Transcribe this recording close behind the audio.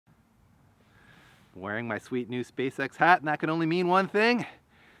wearing my sweet new SpaceX hat, and that can only mean one thing.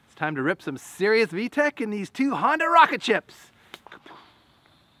 It's time to rip some serious VTEC in these two Honda rocket ships.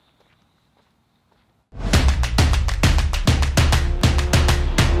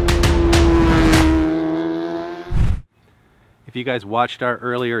 If you guys watched our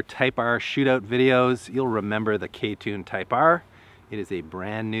earlier Type-R shootout videos, you'll remember the K20 Type-R. It is a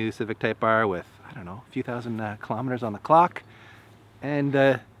brand new Civic Type-R with, I don't know, a few thousand kilometers on the clock.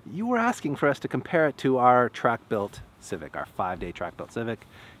 And you were asking for us to compare it to our track-built Civic, our 5-day track-built Civic,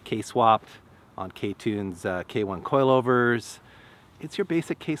 K-swapped on K20's K1 coilovers. It's your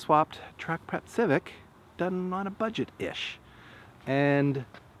basic K-swapped track-prepped Civic done on a budget-ish. And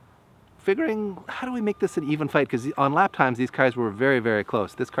figuring, how do we make this an even fight? Because on lap times, these cars were very, very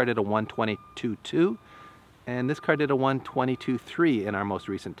close. This car did a 1:22.2, and this car did a 1:22.3 in our most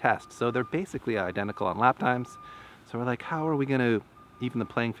recent test. So they're basically identical on lap times. So we're like, how are we gonna even the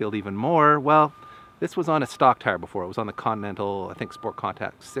playing field even more? Well, this was on a stock tire before. It was on the Continental, I think, Sport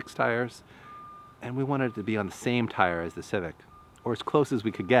Contact 6 tires. And we wanted it to be on the same tire as the Civic, or as close as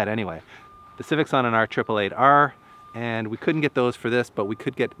we could get anyway. The Civic's on an R888R, and we couldn't get those for this, but we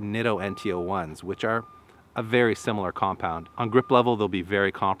could get Nitto NTO1s, which are a very similar compound. On grip level, they'll be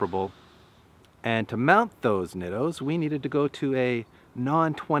very comparable. And to mount those Nittos, we needed to go to a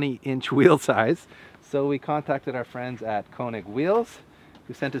non-20-inch wheel size. So we contacted our friends at Koenig Wheels,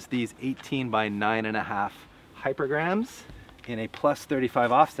 who sent us these 18 by 9.5 hypergrams in a plus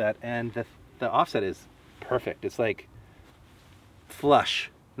 35 offset. And the offset is perfect. It's like flush,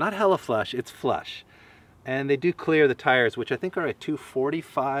 not hella flush, it's flush. And they do clear the tires, which I think are a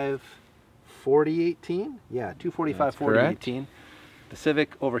 245/40/18. Yeah, 245/40/18. The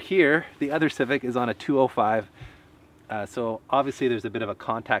Civic over here, the other Civic, is on a 205. So obviously there's a bit of a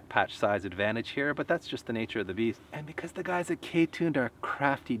contact patch size advantage here, but that's just the nature of the beast. And because the guys at K20 are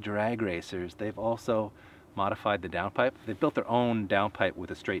crafty drag racers, they've also modified the downpipe. They built their own downpipe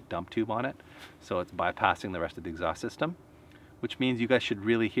with a straight dump tube on it, so it's bypassing the rest of the exhaust system, which means you guys should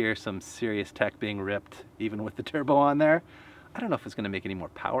really hear some serious tech being ripped, even with the turbo on there. I don't know if it's gonna make any more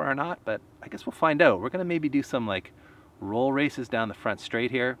power or not, but I guess we'll find out. We're gonna maybe do some like roll races down the front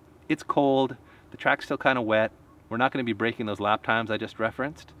straight here. It's cold, the track's still kind of wet. We're not gonna be breaking those lap times I just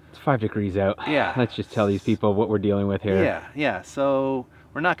referenced. It's 5 degrees out. Yeah. Let's just tell these people what we're dealing with here. Yeah, so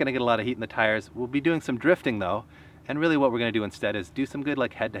we're not gonna get a lot of heat in the tires. We'll be doing some drifting though, and really what we're gonna do instead is do some good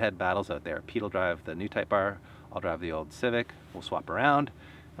like head-to-head battles out there. Pete will drive the new Type-R, I'll drive the old Civic, we'll swap around,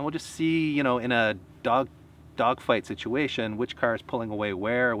 and we'll just see, you know, in a dogfight situation, which car is pulling away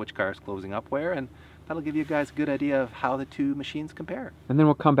where, which car is closing up where, and that'll give you guys a good idea of how the two machines compare. And then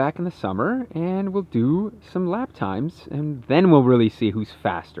we'll come back in the summer and we'll do some lap times, and then we'll really see who's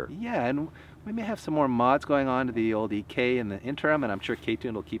faster. Yeah, and we may have some more mods going on to the old EK in the interim, and I'm sure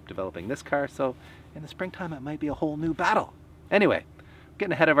K20 will keep developing this car, so in the springtime it might be a whole new battle. Anyway,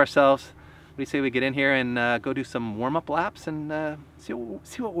 getting ahead of ourselves. What do you say we get in here and go do some warm-up laps and see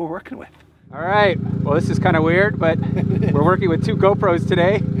what we're working with? All right, well this is kind of weird, but we're working with 2 GoPros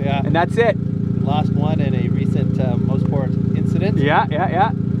today, and that's it. Lost one in a recent Mosport incident. Yeah.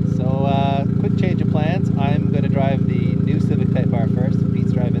 So quick change of plans. I'm going to drive the new Civic Type-R first.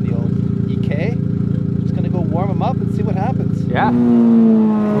 Pete's driving the old EK. Just going to go warm them up and see what happens. Yeah.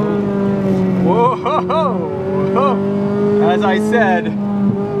 Whoa! As I said,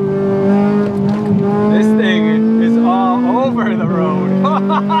 this thing is all over the road.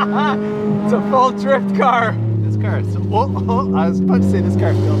 It's a full drift car. This car is so, I was about to say this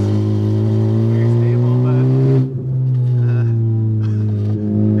car feels very stable, but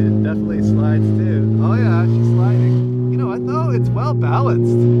it definitely slides too. Oh yeah, she's sliding. You know what though? It's well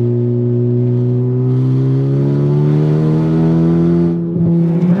balanced.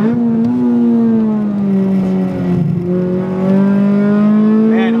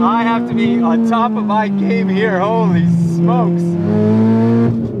 On top of my game here, holy smokes.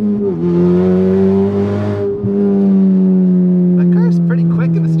 That car's pretty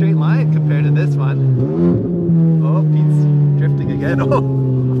quick in a straight line compared to this one. Oh, Pete's drifting again. Oh,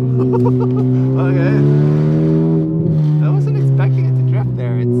 okay. I wasn't expecting it to drift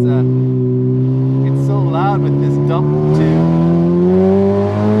there. It's so loud with this dump tube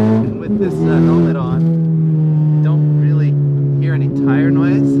and with this helmet on. You don't really hear any tire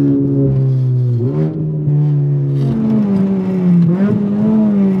noise.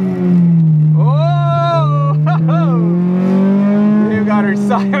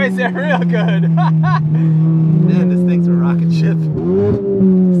 Sideways there real good. Man, this thing's a rocket ship.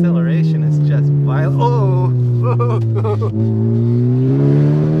 Acceleration is just violent. Oh!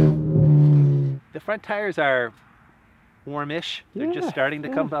 The front tires are warmish. They're just starting to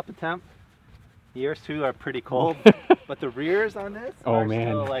come up a temp. Yours too are pretty cold, but the rears on this are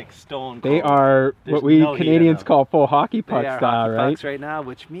still like stone cold. They are what we Canadians call full hockey puck style, hockey right? Pucks right now,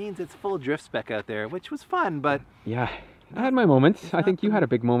 which means it's full drift spec out there, which was fun, but yeah. I had my moments. I think you had a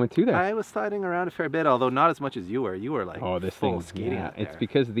big moment too there. I was sliding around a fair bit, although not as much as you were. You were like this full thing, skating out there. It's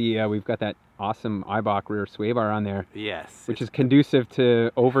because the we've got that awesome Eibach rear sway bar on there. Yes. Which is conducive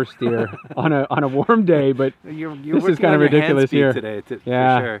to oversteer on a warm day, but you're this is kind of ridiculous here. Today, for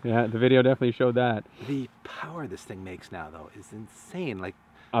sure. Yeah, the video definitely showed that. The power this thing makes now, though, is insane. Like,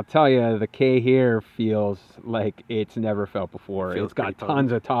 I'll tell you, the K here feels like it's never felt before. It's got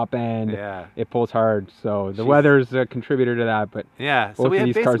tons of top end. Yeah. It pulls hard. So the weather's a contributor to that. But yeah, so we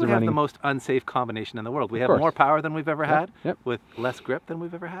basically have the most unsafe combination in the world. We have more power than we've ever had, with less grip than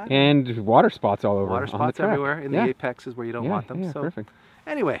we've ever had. And water spots all over. Water spots everywhere in the apexes where you don't want them. So perfect.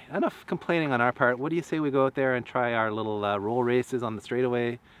 Anyway, enough complaining on our part. What do you say we go out there and try our little roll races on the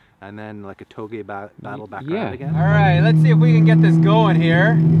straightaway? And then like a toge battle back around again. All right, let's see if we can get this going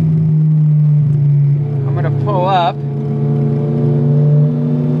here. I'm gonna pull up.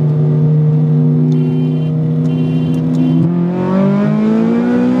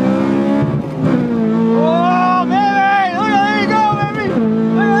 Oh, baby! Look at, there you go, baby!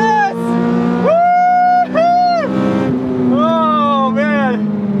 Look at this! Woo-hoo! Oh, man!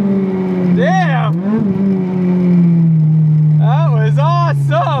 Damn! That was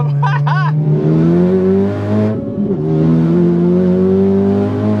awesome!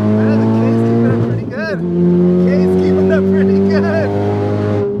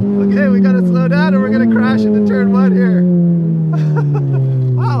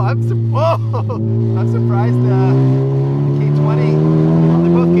 I'm surprised the K20, well,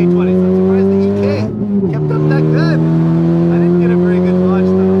 they're both K20s, so I'm surprised the EK kept up that good. I didn't get a very good launch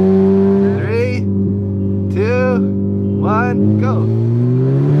though. 3, 2, 1, go.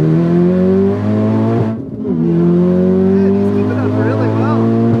 Man, he's keeping up really well.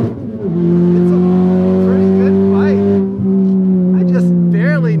 It's a pretty good fight. I just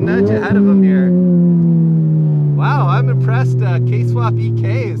barely nudge ahead of him here. Wow, I'm impressed. K-Swap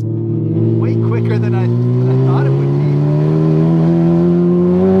EK is way quicker than I thought it would be.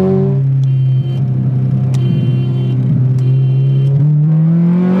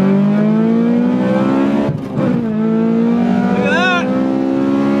 Look at that!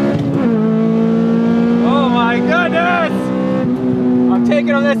 Oh my goodness! I'm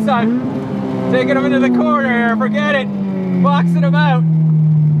taking him this time. Taking him into the corner here. Forget it. Boxing him out.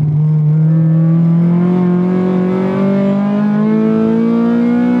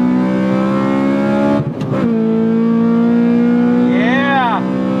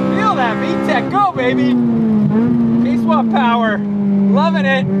 Go, baby! K-Swap power. Loving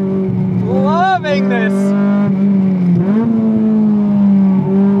it. Loving this.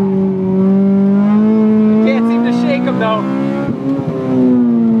 Can't seem to shake him though.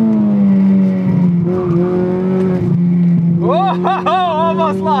 Whoa!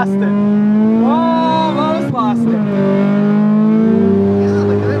 Almost lost it. Almost lost it. Yeah,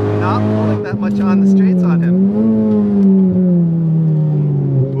 look at it. Not pulling that much on the straights on him.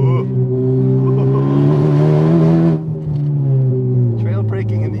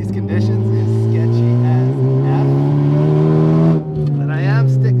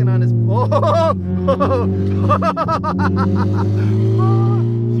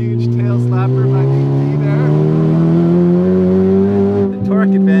 Huge tail slapper by KT there. The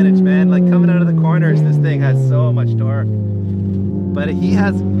torque advantage, man. Like coming out of the corners, this thing has so much torque. But he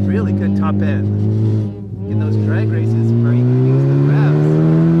has really good top end. In those drag races where you can use the revs.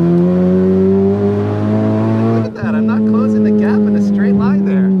 Look at that, I'm not closing the gap in a straight line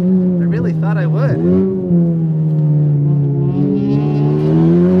there. I really thought I would.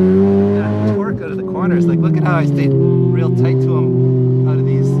 Corners. Like, look at how I stayed real tight to him out of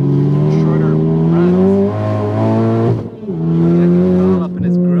these shorter runs. Yeah, I can crawl up in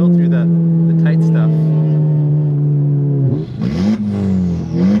his grill through the tight stuff.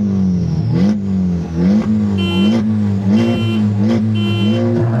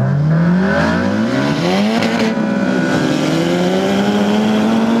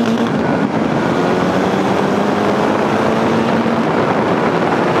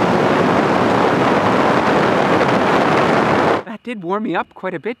 Did warm me up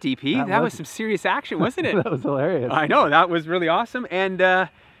quite a bit, DP. That was some serious action, wasn't it? That was hilarious. I know, that was really awesome. And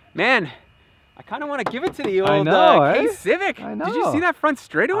man, I kind of want to give it to the old K-Civic. I know. Did you see that front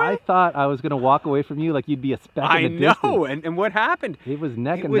straightaway? I thought I was going to walk away from you like you'd be a speck in the distance. I know, and what happened? It was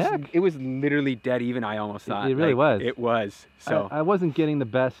neck and neck. It was literally dead even, I almost thought. It really was. It was. So I wasn't getting the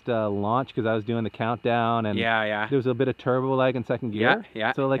best launch because I was doing the countdown, and there was a bit of turbo lag in second gear.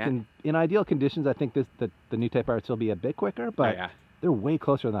 So like in ideal conditions, I think the new Type-R would still be a bit quicker, but they're way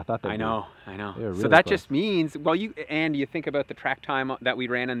closer than I thought they were. I know. Really so that close. just means, well, you think about the track time that we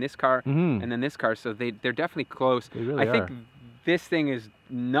ran on this car and then this car, so they're definitely close. They really I think this thing is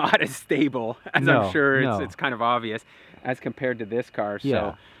not as stable as I'm sure it's kind of obvious as compared to this car.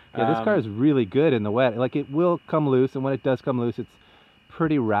 So this car is really good in the wet. Like, it will come loose, and when it does come loose, it's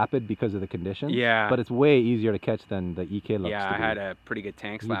pretty rapid because of the conditions. Yeah. But it's way easier to catch than the EK looks to be. I had a pretty good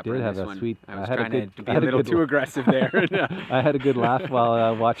tank slapper in this this one. Sweet, I was trying to be a little too aggressive there. I had a good laugh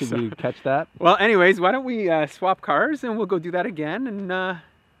while watching you catch that. Well, anyways, why don't we swap cars and we'll go do that again and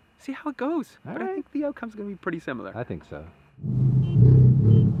see how it goes. I think the outcome's going to be pretty similar. I think so.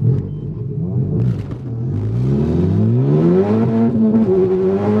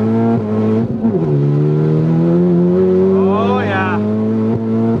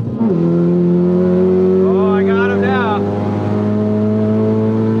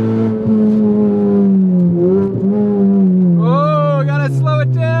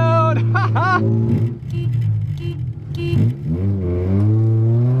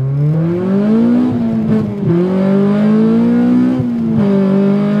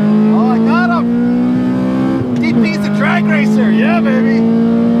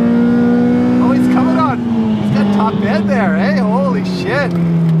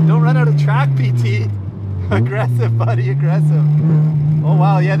 Aggressive, buddy, aggressive. Oh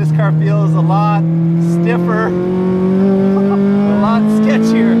wow, yeah, this car feels a lot stiffer, a lot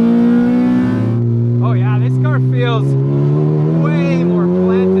sketchier. Oh yeah, this car feels way more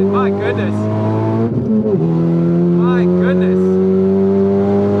planted. My goodness. My goodness.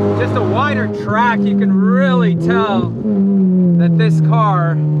 Just a wider track, you can really tell that this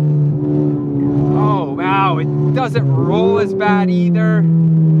car, oh wow, it doesn't roll as bad either.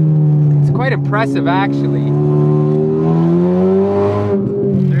 Quite impressive, actually.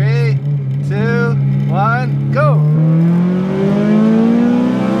 3, 2, 1, go!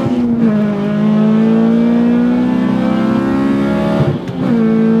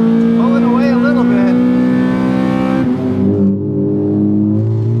 Pulling away a little bit.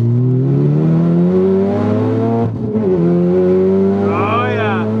 Oh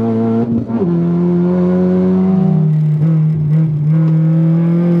yeah.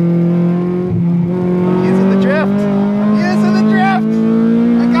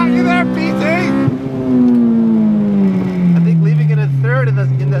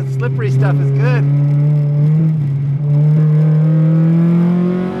 Slippery stuff is good.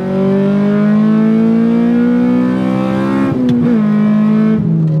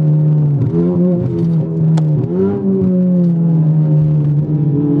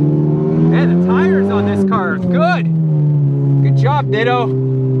 Man, the tires on this car are good. Good job, Ditto.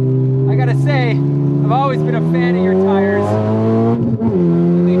 I gotta say, I've always been a fan of your tires.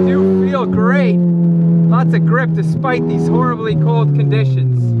 They do feel great. Lots of grip despite these horribly cold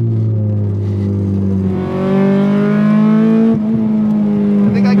conditions.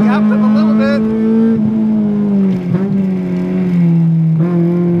 I think I gapped them a little bit.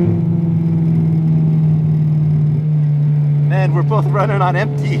 Man, we're both running on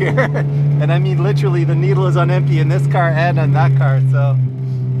empty here. And I mean literally, the needle is on empty in this car and on that car, so.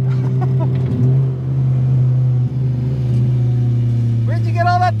 Where'd you get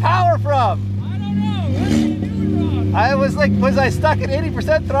all that power from? I was like, was I stuck at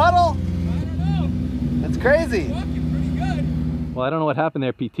 80% throttle? I don't know. That's crazy. Pretty good. Well, I don't know what happened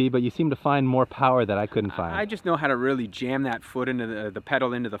there, PT, but you seem to find more power that I couldn't find. I just know how to really jam that foot into the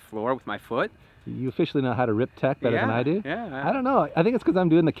pedal into the floor with my foot. You officially know how to rip tech better than I do? Yeah. I don't know. I think it's because I'm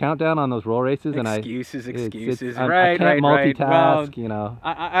doing the countdown on those roll races. Excuses. I Right. can't multitask, well, you know.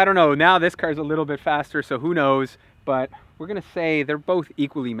 I don't know. Now this car's a little bit faster, so who knows? But we're going to say they're both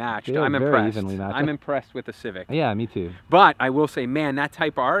equally matched. I'm impressed. Very evenly matched. I'm impressed with the Civic. Yeah, me too. But I will say, man, that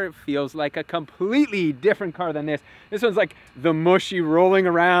Type-R feels like a completely different car than this. This one's like the mushy, rolling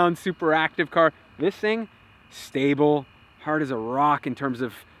around, super active car. This thing, stable, hard as a rock in terms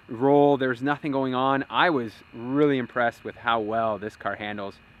of roll. There's nothing going on. I was really impressed with how well this car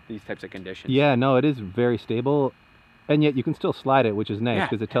handles these types of conditions. Yeah, no, it is very stable. And yet you can still slide it, which is nice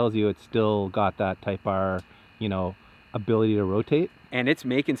because it tells you it's still got that Type-R, you know, ability to rotate. And it's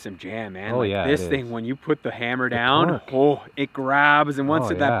making some jam, man. Oh, like yeah, this thing, when you put the hammer down, oh, it grabs, and once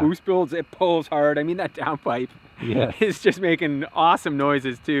that boost builds, it pulls hard. I mean, that downpipe Yes. is just making awesome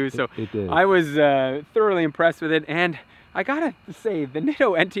noises too. So It did. I was thoroughly impressed with it, and I gotta say, the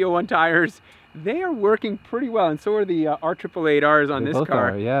Nitto NT01 tires, they are working pretty well, and so are the R888Rs on They this both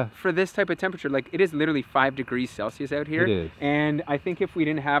car. are, yeah. For this type of temperature, like it is literally 5 degrees Celsius out here. It is. And I think if we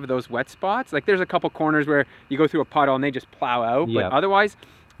didn't have those wet spots, like there's a couple corners where you go through a puddle and they just plow out, Yep. but otherwise,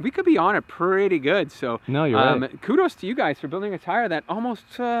 we could be on it pretty good. So No, you're right. kudos to you guys for building a tire that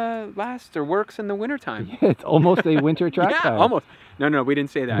almost lasts or works in the wintertime. Yeah, it's almost a winter track Yeah, tire. almost. No, we didn't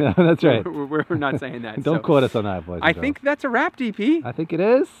say that. No, that's right. We're not saying that. Don't so. quote us on that, boys and I girls. think that's a wrap, DP. I think it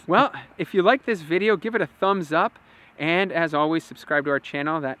is. Well, if you like this video, give it a thumbs up. And as always, subscribe to our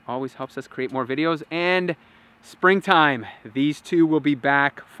channel. That always helps us create more videos. And springtime, these two will be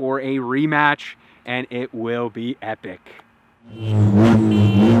back for a rematch, and it will be epic.